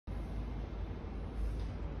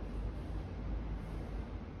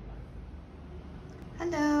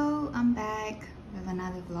Hello, I'm back with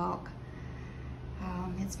another vlog.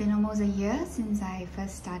 It's been almost a year since I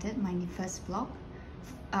first started my first vlog.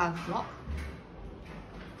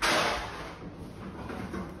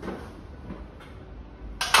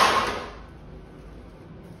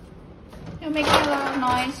 You're making a lot of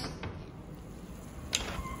noise.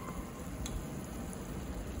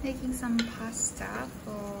 Making some pasta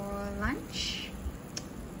for lunch.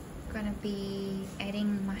 Gonna be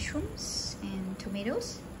adding mushrooms and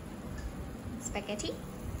tomatoes, spaghetti,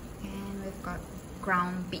 and we've got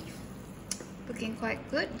ground beef. Looking quite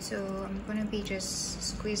good, so I'm gonna be just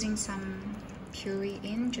squeezing some puree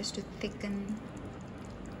in just to thicken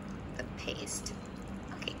the paste.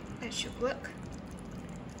 Okay, that should work.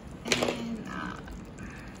 And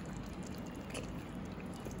okay,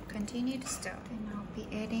 continue to stir. And I'll be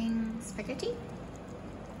adding spaghetti.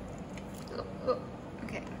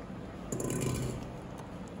 Okay.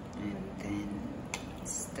 And then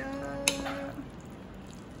stir.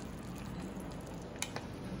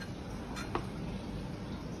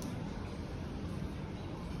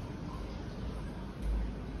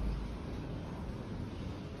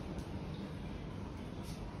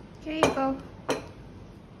 Here you go.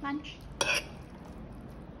 Lunch.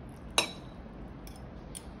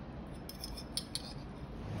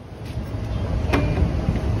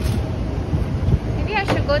 Maybe I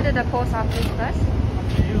should go to the post office first.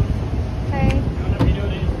 Okay.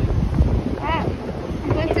 Yeah, I'm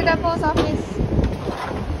going to the post office.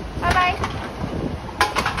 Bye bye.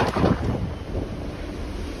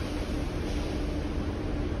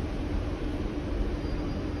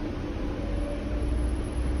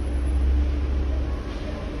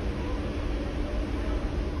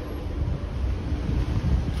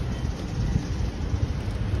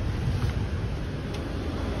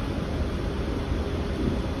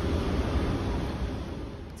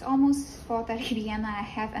 It's almost 4:30 p.m. I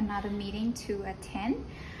have another meeting to attend,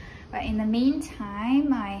 but in the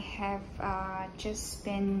meantime I have just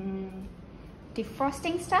been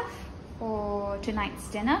defrosting stuff for tonight's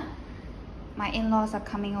dinner. My in-laws are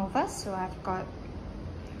coming over, so I've got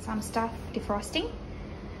some stuff defrosting.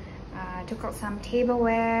 Took out some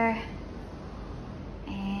tableware,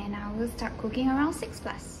 and I will start cooking around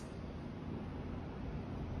 6+.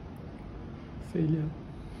 Failure.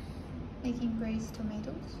 Making braised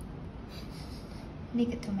tomatoes.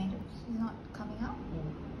 Naked tomatoes. It's not coming out?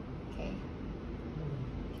 Yeah. Okay.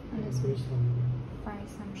 Yeah, Let's very strong. fry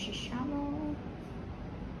some shishamo.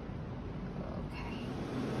 Okay.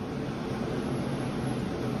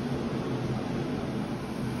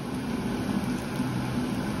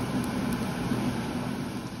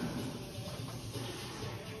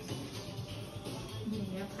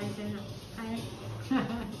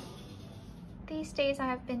 These days I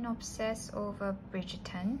have been obsessed over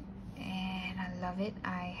Bridgerton and I love it.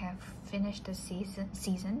 I have finished the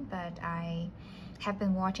season, but I have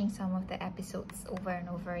been watching some of the episodes over and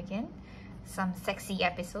over again. Some sexy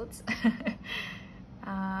episodes.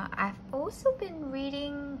 I've also been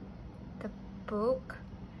reading the book.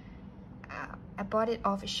 I bought it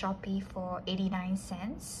off Shopee for 89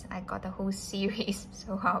 cents. I got the whole series,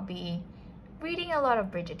 so I'll be reading a lot of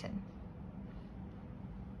Bridgerton.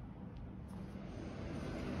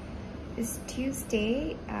 It's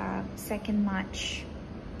Tuesday, 2nd March,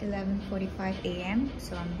 11:45 a.m.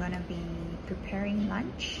 So I'm gonna be preparing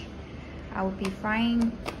lunch. I will be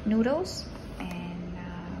frying noodles and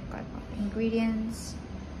got ingredients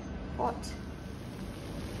hot.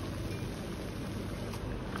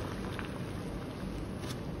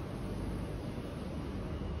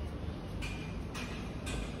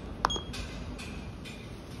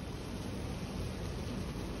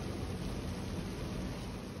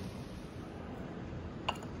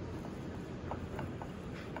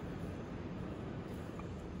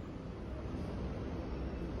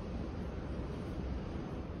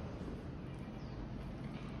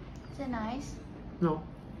 Is it nice? No.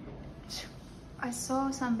 I saw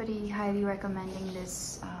somebody highly recommending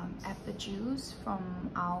this apple juice from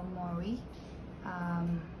Al Mori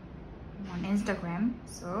on Instagram,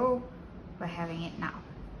 so we're having it now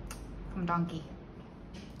from Donkey.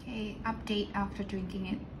 Okay, update after drinking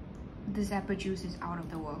it. This apple juice is out of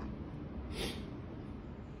the world.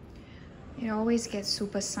 It always gets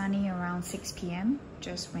super sunny around 6 p.m.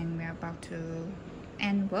 just when we're about to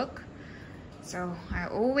end work. So I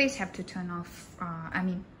always have to turn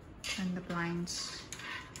the blinds.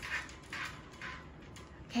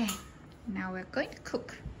 Okay, now we're going to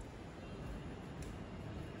cook.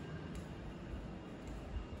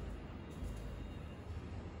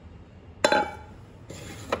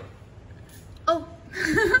 Oh,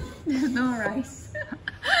 there's no rice.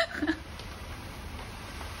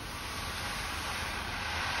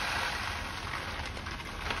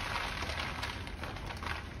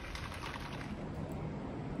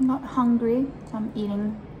 not hungry, so I'm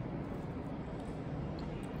eating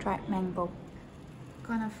dried mango.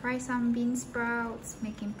 Gonna fry some bean sprouts,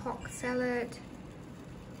 making pork salad,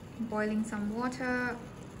 boiling some water.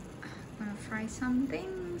 Gonna fry some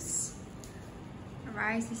things. The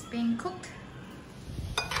rice is being cooked.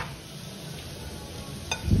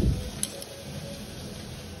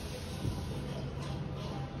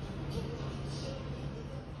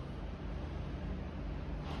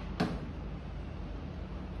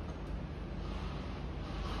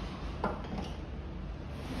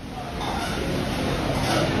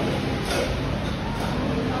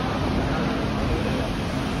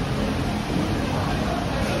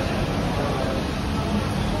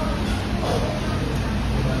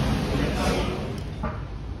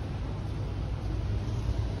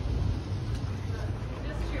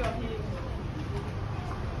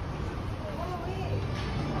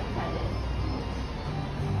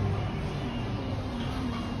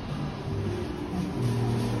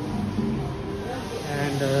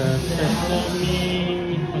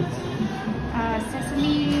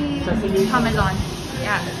 Sesame parmesan.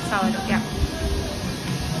 Yeah, sourdough. Yeah.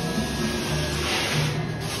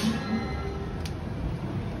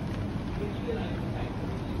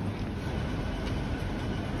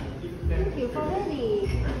 Thank you for ready.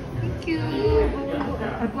 Thank you.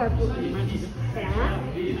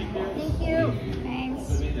 Thank you. Thanks.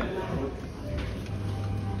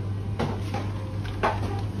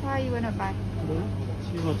 What are you gonna buy?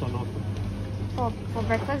 For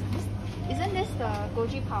breakfast. Isn't this the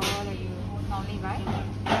goji powder that you normally buy?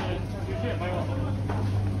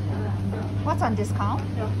 What's on discount?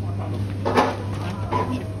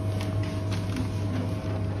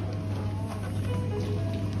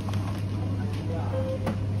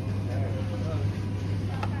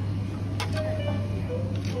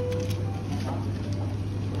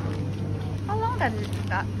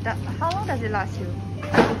 How long does it last you? I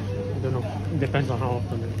don't know. It depends on how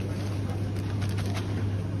often.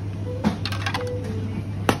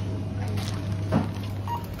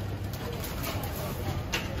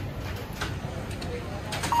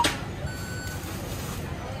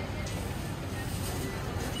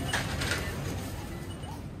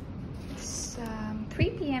 It's 3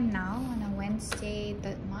 p.m. now on a Wednesday,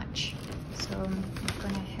 3rd March. So I'm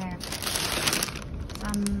gonna have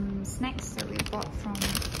some snacks that we bought from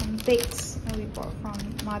bakes that we bought from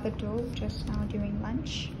Mother Dough just now during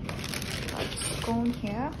lunch. Got scone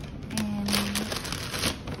here, and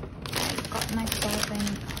I got myself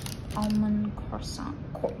an almond croissant.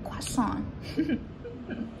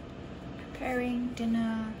 Preparing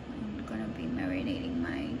dinner. I'm gonna be marinating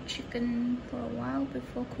my chicken for a while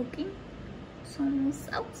before cooking. Some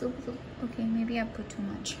sauce. Okay, maybe I put too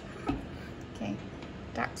much. Okay,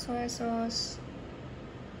 dark soy sauce,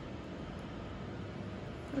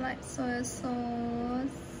 light soy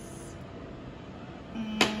sauce,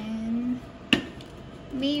 and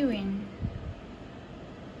mirin.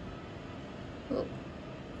 Whoop.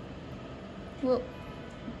 Whoop.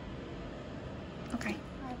 Okay.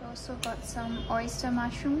 I've also got some oyster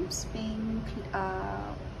mushrooms being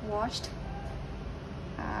washed,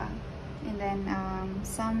 and then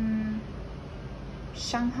some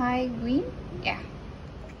Shanghai green. Yeah.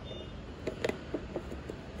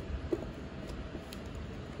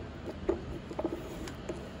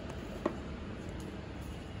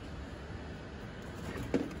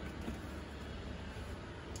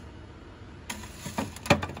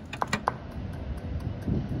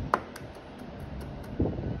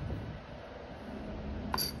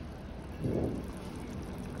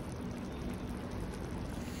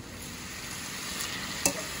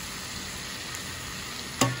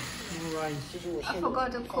 I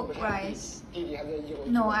forgot to cook rice.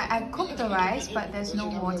 No, I cooked the rice, but there's no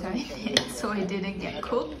water in it, so it didn't get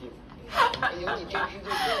cooked.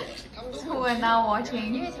 So we're now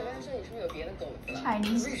watching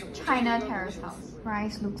China Terrace House.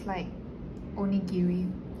 Rice looks like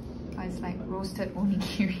onigiri, but it's like roasted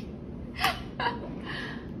onigiri.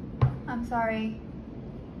 I'm sorry.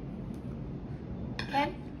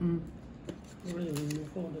 Ken?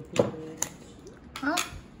 Huh?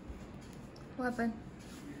 What happened?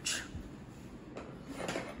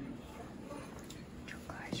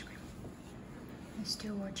 Chocolate ice cream. I'm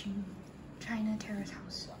still watching China Terrace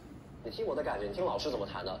House. 你听我的感觉，你听老师怎么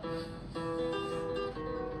弹的，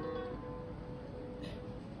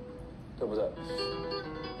对不对？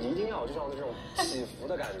你一定要有这种起伏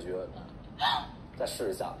的感觉。再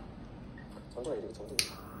试一下，从这里，从这里。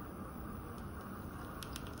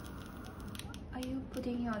Are you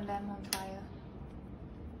putting your lamp on fire?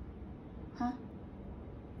 Huh?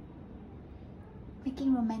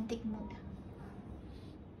 Making romantic mood.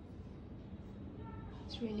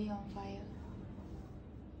 It's really on fire.